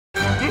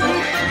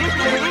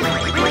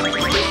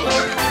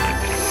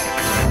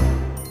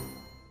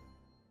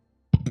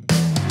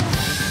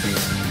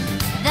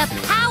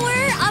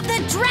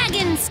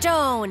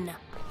Stone!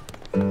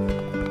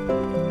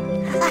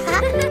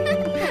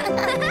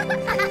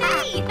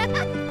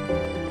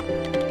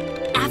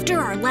 After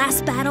our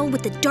last battle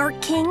with the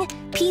Dark King,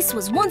 peace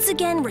was once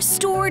again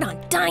restored on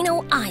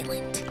Dino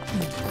Island.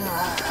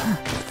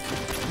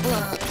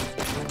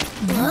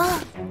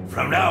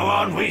 From now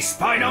on, we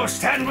Spinos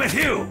stand with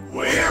you!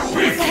 We're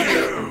with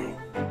you!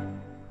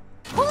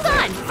 Hold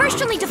on! First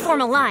you'll need to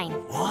form a line.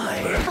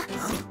 Why?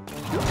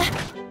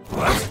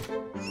 What?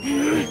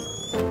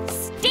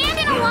 Stand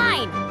in a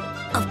line!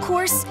 Of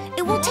course,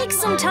 it will take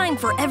some time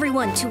for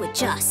everyone to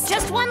adjust.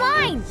 Just one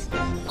line!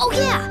 Oh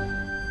yeah!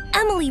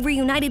 Emily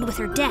reunited with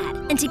her dad,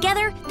 and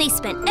together they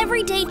spent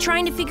every day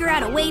trying to figure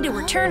out a way to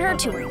return her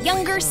to her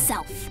younger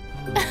self.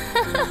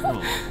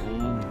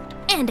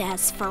 And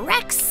as for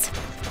Rex...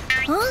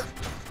 Huh?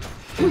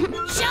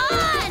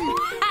 Sean!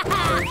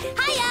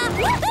 Hiya!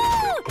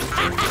 Woohoo!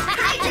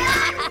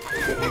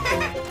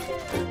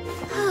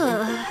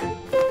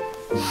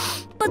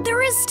 But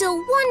there is still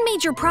one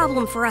major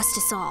problem for us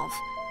to solve.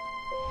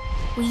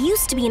 We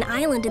used to be an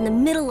island in the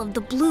middle of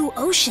the blue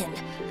ocean.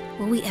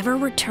 Will we ever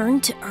return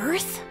to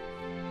Earth?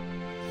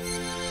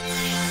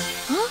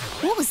 Huh?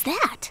 What was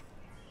that?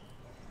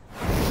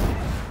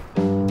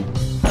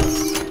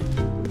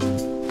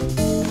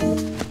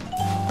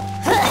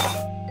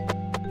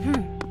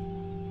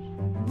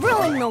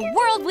 Ruin the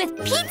world with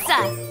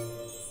pizza!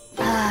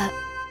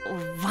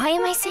 Why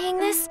am I saying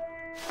this?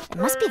 It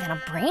must be that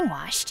I'm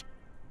brainwashed.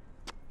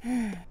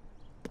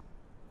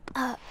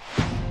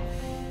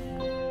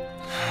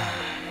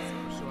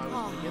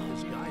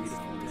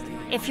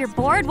 If you're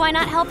bored, why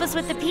not help us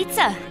with the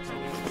pizza?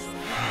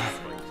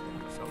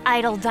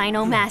 Idle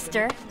Dino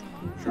Master.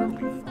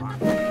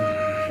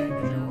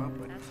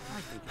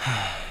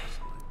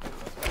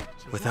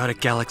 Without a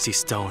Galaxy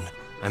Stone,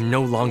 I'm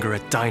no longer a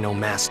Dino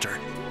Master.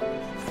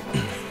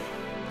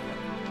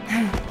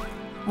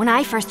 When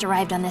I first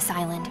arrived on this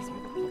island,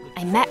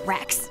 I met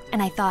Rex,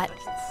 and I thought,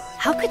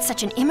 how could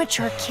such an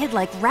immature kid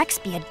like Rex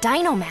be a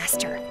Dino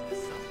Master?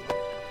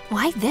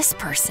 Why this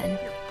person?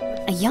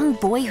 A young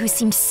boy who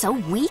seems so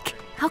weak?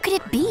 How could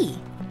it be?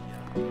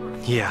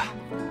 Yeah,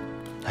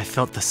 I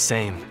felt the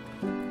same.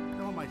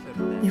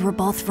 We were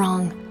both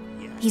wrong.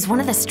 He's one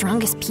of the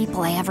strongest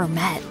people I ever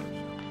met.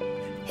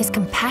 His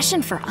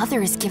compassion for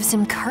others gives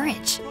him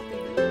courage.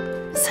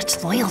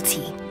 Such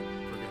loyalty.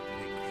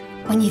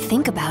 When you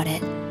think about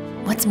it,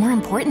 what's more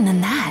important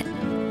than that?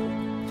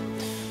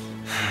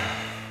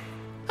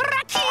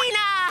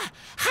 Rakina!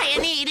 I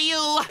need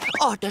you!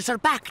 Orders are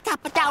backed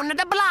up down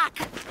the block.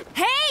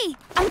 Hey!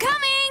 I'm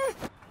coming!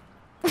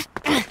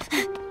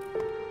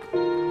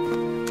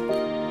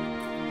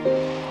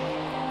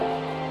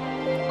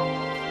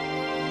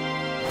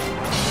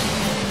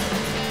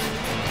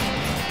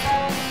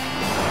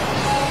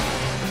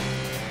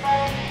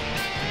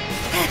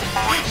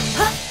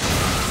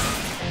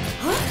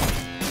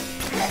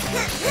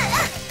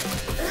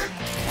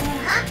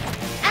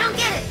 I don't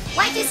get it.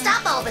 Why'd you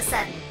stop all of a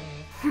sudden?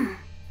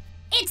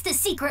 It's the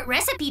secret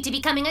recipe to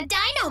becoming a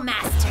Dino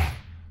Master.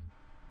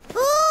 Ooh,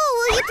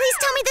 will you please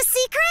tell me the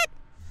secret?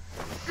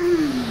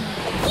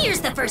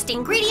 Here's the first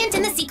ingredient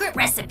in the secret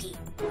recipe.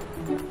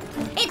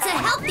 It's a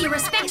healthy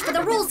respect for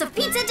the rules of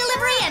pizza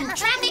delivery and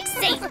traffic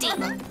safety.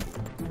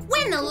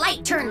 When the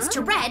light turns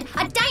to red,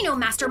 a Dino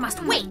Master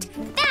must wait.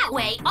 That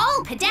way,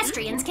 all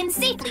pedestrians can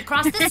safely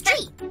cross the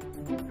street.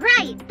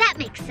 Right, that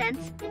makes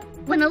sense.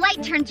 When the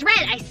light turns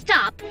red, I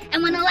stop,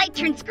 and when the light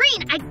turns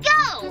green, I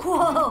go!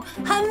 Whoa,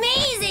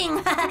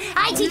 amazing!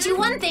 I teach you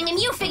one thing and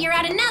you figure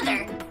out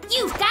another.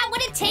 You've got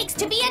what it takes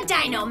to be a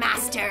Dino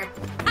Master.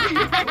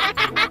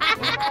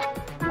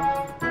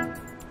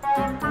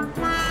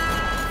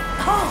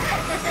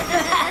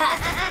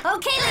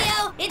 Okay,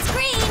 Leo, it's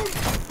green.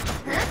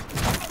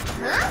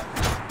 Huh?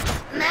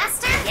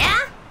 Master?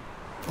 Yeah?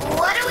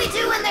 What do we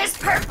do when there's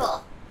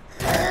purple?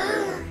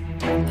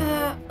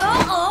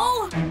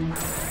 Uh-oh!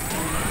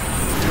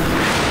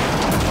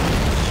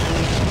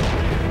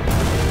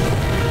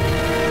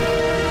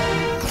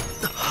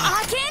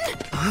 Akin?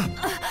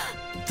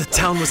 The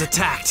town was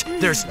attacked!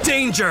 There's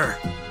danger!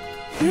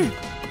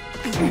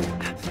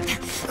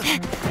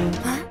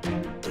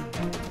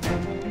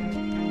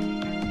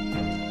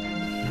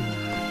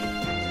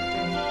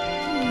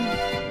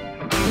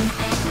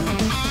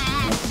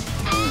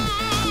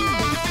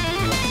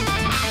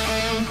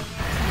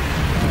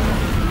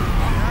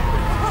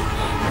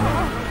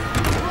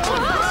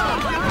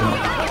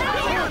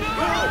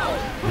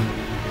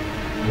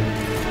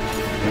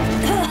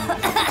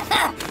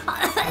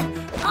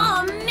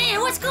 Oh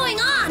man, what's going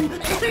on?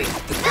 Master!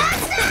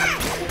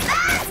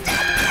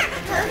 Master!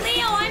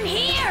 Leo, I'm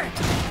here!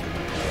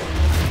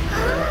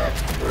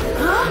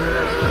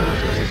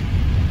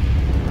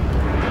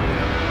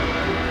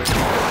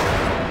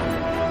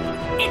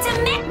 It's a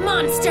Mecha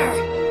Monster!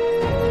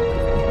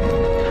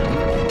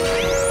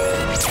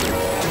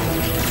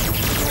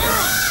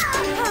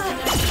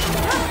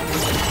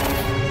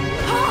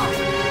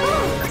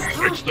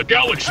 It's the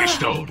Galaxy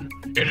Stone.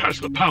 It has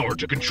the power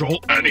to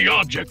control any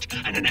object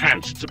and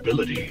enhance its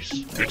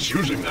abilities. It's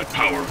using that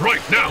power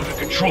right now to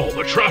control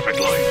the traffic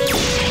lights.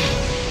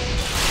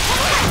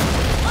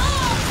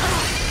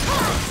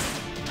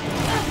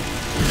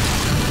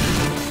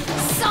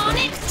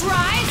 Sonic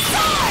Drive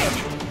Sword!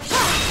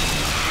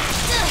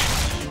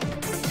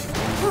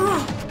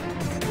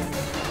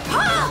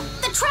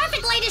 The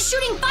traffic light is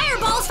shooting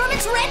fireballs from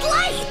its red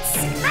lights!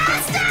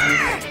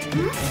 Master!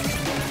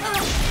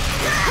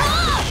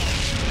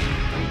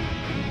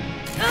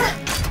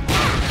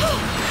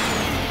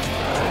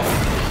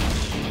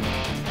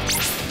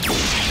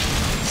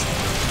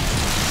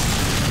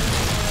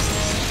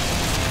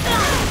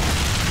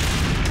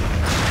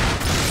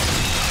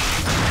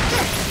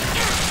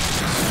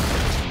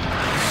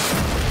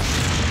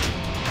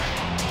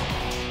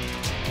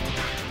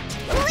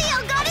 Leo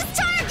got his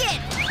target!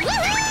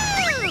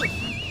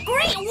 Woohoo!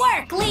 Great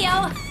work,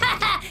 Leo!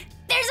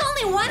 There's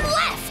only one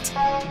left!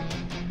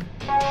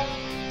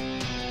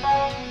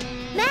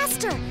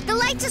 Master, the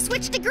light just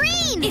switched to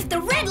green! If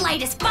the red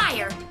light is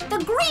fire,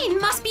 the green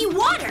must be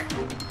water.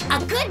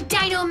 A good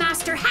Dino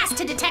Master has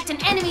to detect an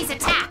enemy's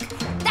attack.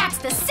 That's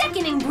the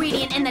second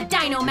ingredient in the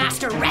Dino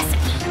Master recipe.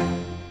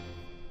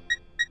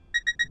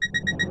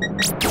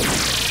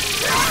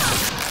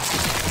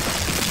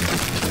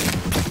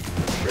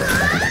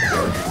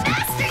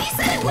 Master, you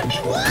said it would be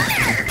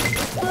water!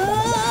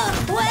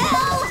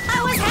 Well,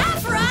 I was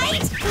half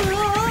right.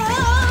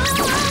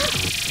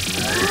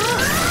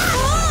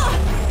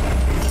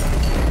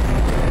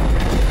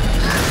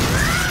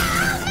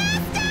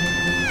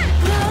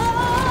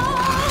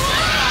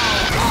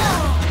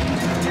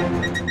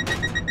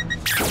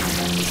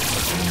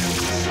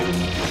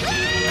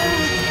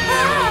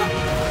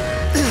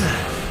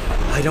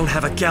 I don't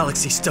have a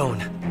Galaxy Stone,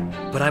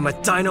 but I'm a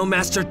Dino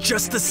Master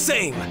just the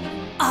same!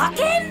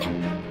 Akin?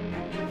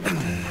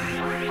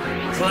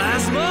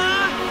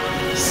 Plasma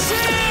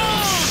Shield!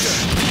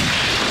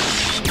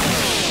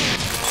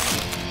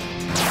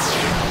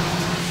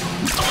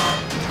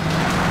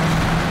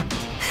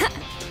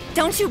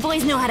 Don't you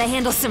boys know how to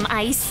handle some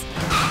ice?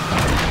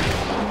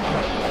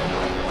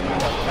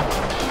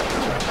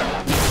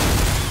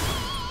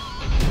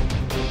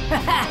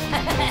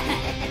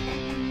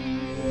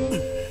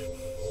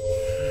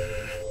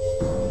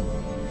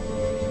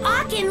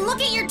 Akin,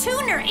 look at your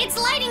tuner. It's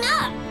lighting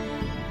up.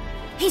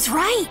 He's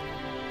right.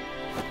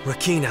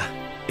 Rakina,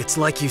 it's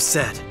like you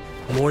said.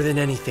 More than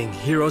anything,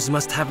 heroes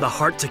must have the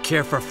heart to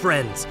care for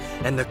friends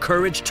and the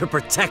courage to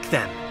protect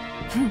them.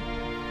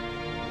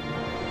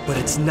 But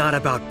it's not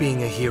about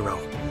being a hero.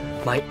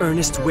 My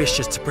earnest wish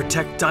is to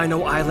protect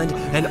Dino Island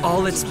and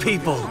all its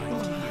people.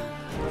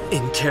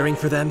 In caring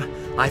for them,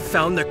 I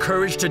found the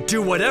courage to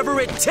do whatever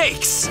it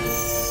takes!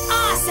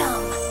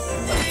 Awesome!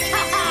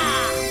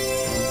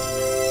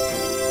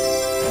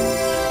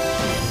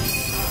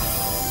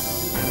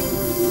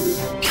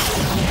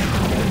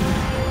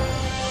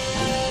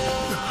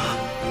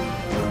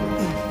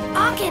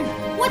 Akin,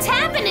 what's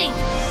happening?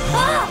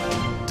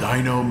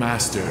 Dino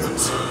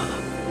Masters.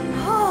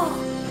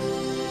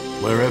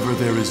 Wherever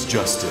there is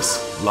justice,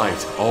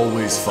 light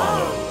always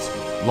follows.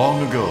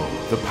 Long ago,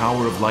 the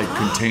power of light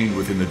contained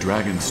within the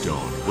Dragon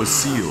Stone was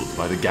sealed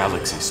by the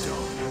Galaxy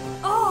Stone.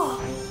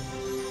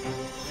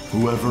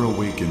 Whoever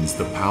awakens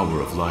the power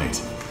of light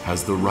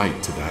has the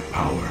right to that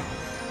power.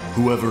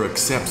 Whoever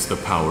accepts the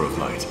power of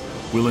light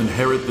will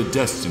inherit the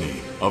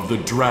destiny of the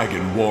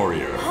Dragon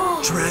Warrior.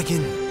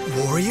 Dragon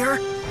Warrior?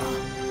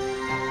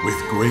 With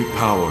great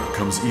power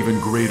comes even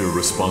greater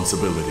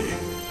responsibility.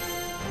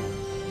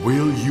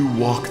 Will you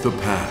walk the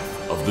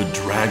path of the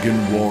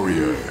Dragon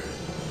Warrior?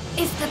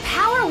 If the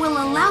power will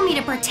allow me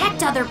to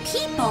protect other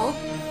people,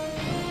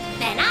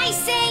 then I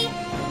say...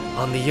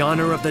 On the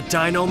honor of the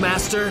Dino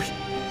Master,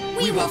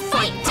 We will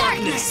fight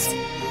darkness!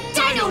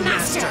 Dino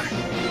Master!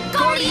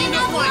 Guardian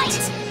of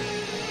Light!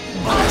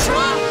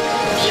 Ultra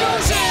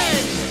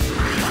Fusion!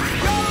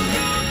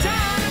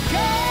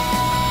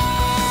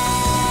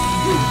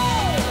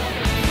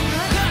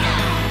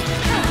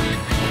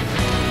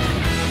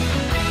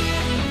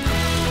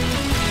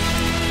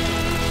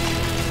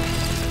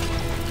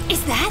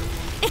 Is that?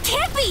 It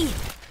can't be!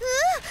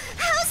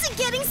 How's it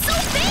getting so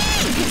big?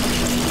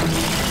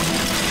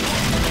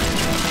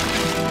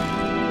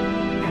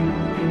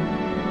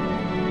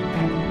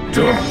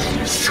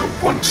 Darkness shall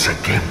once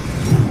again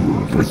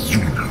rule the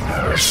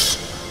universe.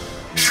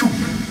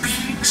 Human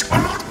beings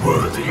are not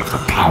worthy of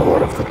the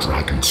power of the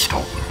Dragon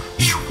Stone.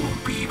 You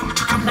won't be able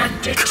to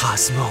command it.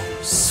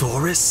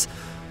 Cosmosaurus?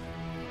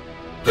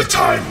 The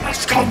time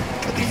has come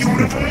for the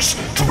universe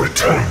to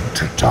return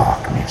to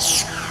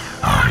darkness.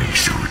 I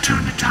shall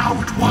return it to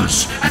how it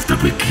was at the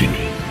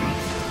beginning.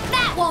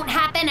 That won't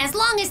happen as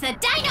long as the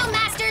Dino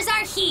Masters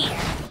are here!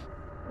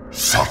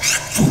 Such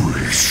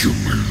foolish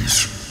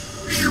humans.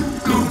 You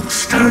don't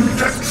stand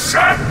a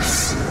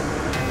chance!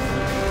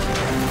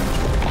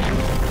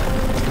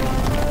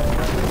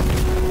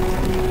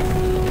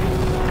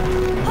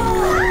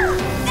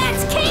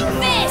 That's King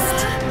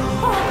Fist!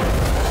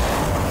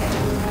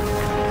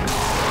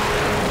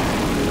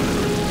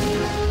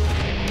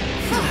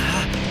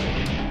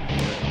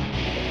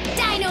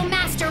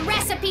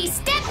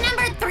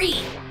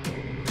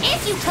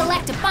 you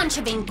collect a bunch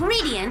of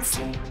ingredients,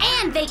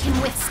 and they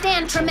can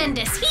withstand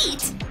tremendous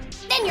heat,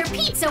 then your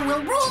pizza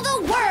will rule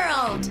the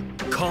world!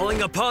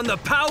 Calling upon the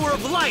power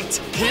of light,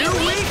 here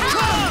we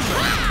come!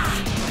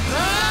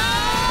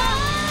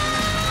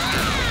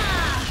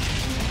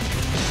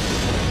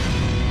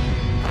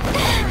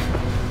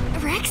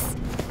 Rex?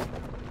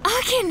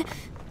 Akin!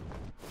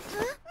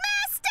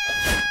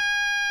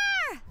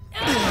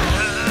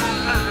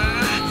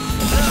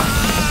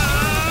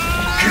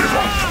 Give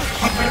up!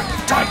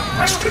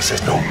 This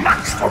is no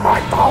match for my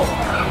power!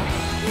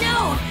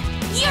 No!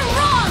 You're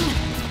wrong!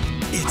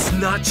 It's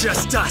not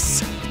just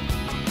us.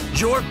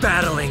 You're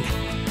battling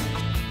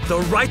the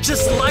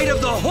righteous light of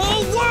the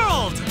whole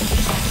world!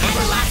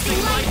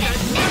 Everlasting light that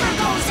never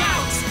goes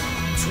out!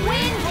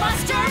 Twin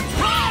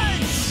Buster